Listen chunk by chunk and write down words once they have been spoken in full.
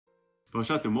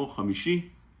Parashat Emor Chamishi,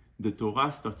 the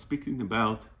Torah starts speaking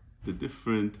about the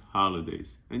different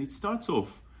holidays. And it starts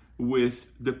off with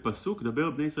the pasuk,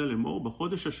 דבר בני ישראל לאמור,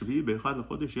 בחודש השביעי באחד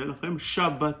לחודש יהיה לכם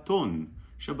שבתון.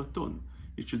 Shabbaton.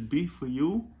 It should be for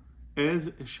you as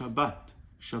a Shabbat.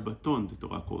 Shabbaton, the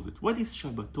Torah calls it. What is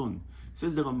Shabbaton?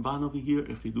 Says the Ramban over here,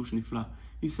 a chidush nifla.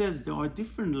 He says there are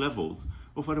different levels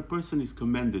of what a person is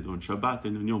commanded on Shabbat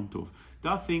and on Yom Tov.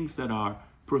 There are things that are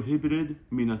prohibited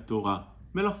min Torah.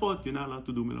 Melachot, you're not allowed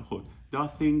to do melachot. There are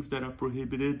things that are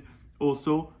prohibited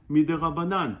also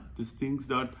midirabanan. There's things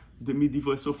that the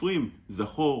midivrei sofrim,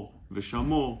 zachor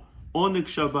v'shamor, oneg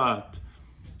Shabbat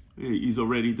is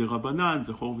already the Rabbanan,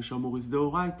 Zachor v'Shamor is the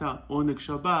Oraita, Oneg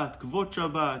Shabbat, Kvot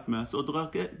Shabbat, Me'asod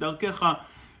Darkecha,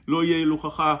 לא יהיה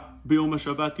הילוכך ביום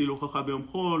השבת כהילוכך ביום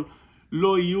חול,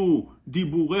 לא יהיו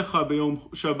דיבוריך ביום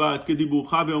שבת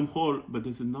כדיבורך ביום חול. But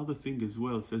there's another thing as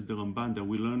well, says the Ramban, that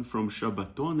we learn from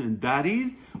Shabbaton, and that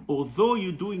is, although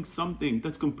you're doing something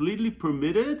that's completely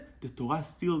permitted, the Torah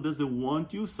still doesn't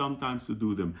want you sometimes to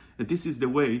do them. And this is the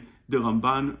way the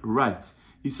Ramban writes.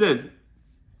 He says,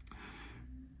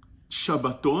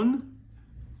 שבתון,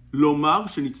 לומר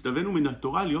שנצטווינו מן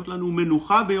התורה להיות לנו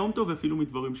מנוחה ביום טוב ואפילו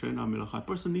מדברים שאינם מלאכה. A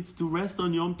person needs to rest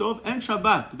on יום טוב and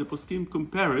Shabbat. The poskim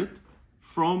compare it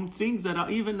from things that are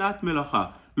even not מלאכה.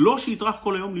 לא שיטרח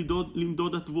כל היום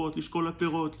למדוד התבואות, לשקול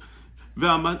הפירות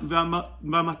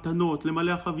והמתנות,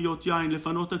 למלא החביות יין,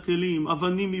 לפנות הכלים,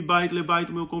 אבנים מבית לבית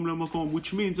וממקום למקום,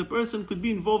 which means a person could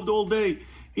be involved all day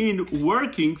in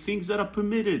working things that are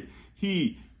permitted.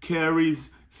 He carries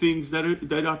things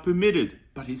that are permitted,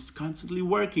 but he's constantly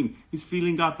working. He's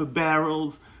filling up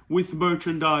barrels with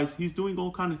merchandise. He's doing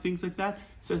all kinds of things like that.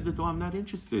 Says the Torah, I'm not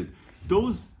interested.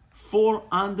 Those fall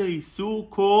under Isur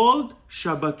called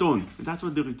Shabbaton. And that's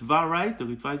what the Ritva writes. The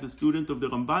Ritva is a student of the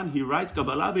Ramban. He writes,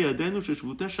 Kabbalah beyadenu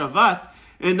sheshvuti Shabbat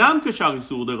enam keshar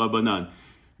Isur de Rabbanan.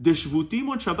 The Shvutim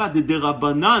on Shabbat, the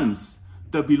Rabbanans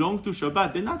that belong to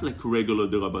Shabbat, they're not like regular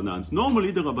the Rabbanans.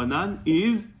 Normally the Rabbanan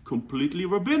is completely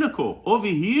rabbinical. Over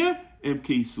here, em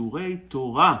keisurei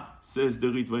Torah, says the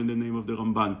Ritva in the name of the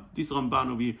Ramban. This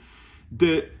Ramban over here.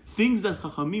 The things that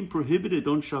Chachamim prohibited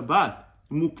on Shabbat,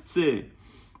 muktzeh,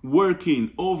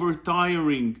 working,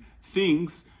 overtiring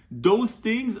things, those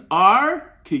things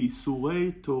are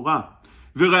keisurei Torah.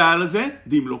 וראיה לזה,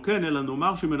 דאם לא כן, אלא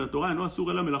נאמר שמן התורה אינו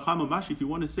אסור אלא מלאכה ממש, if you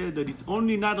want to say that it's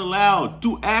only not allowed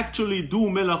to actually do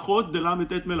מלאכות,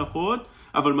 דל"ת מלאכות,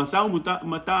 אבל משא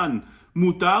ומתן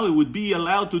mutar, it would be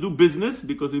allowed to do business,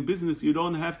 because in business you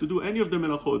don't have to do any of the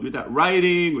melachot, without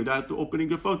writing, without opening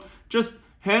your phone, just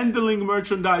handling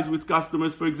merchandise with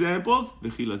customers, for example.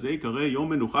 וכי לזה יקרא יום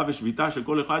מנוחה ושביתה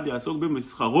שכל אחד יעסוק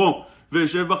במסחרו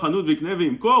וישב בחנות ויקנה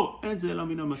וימכור, אין זה אלא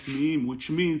מן המטמיעים, which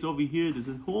means over here there's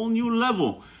a whole new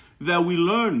level that we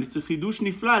learn. It's a chidush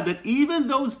nifla, that even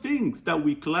those things that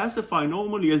we classify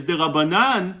normally as the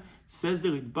Rabbanan, says the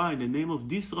Ritba in the name of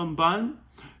this Ramban,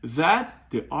 that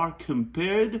they are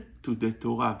compared to the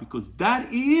Torah, because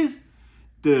that is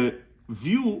the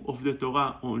view of the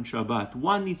Torah on Shabbat.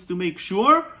 One needs to make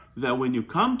sure that when you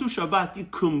come to Shabbat, you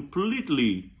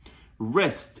completely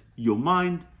rest your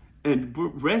mind and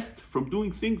rest from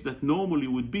doing things that normally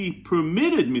would be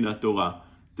permitted min Torah.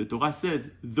 The Torah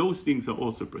says those things are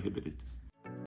also prohibited.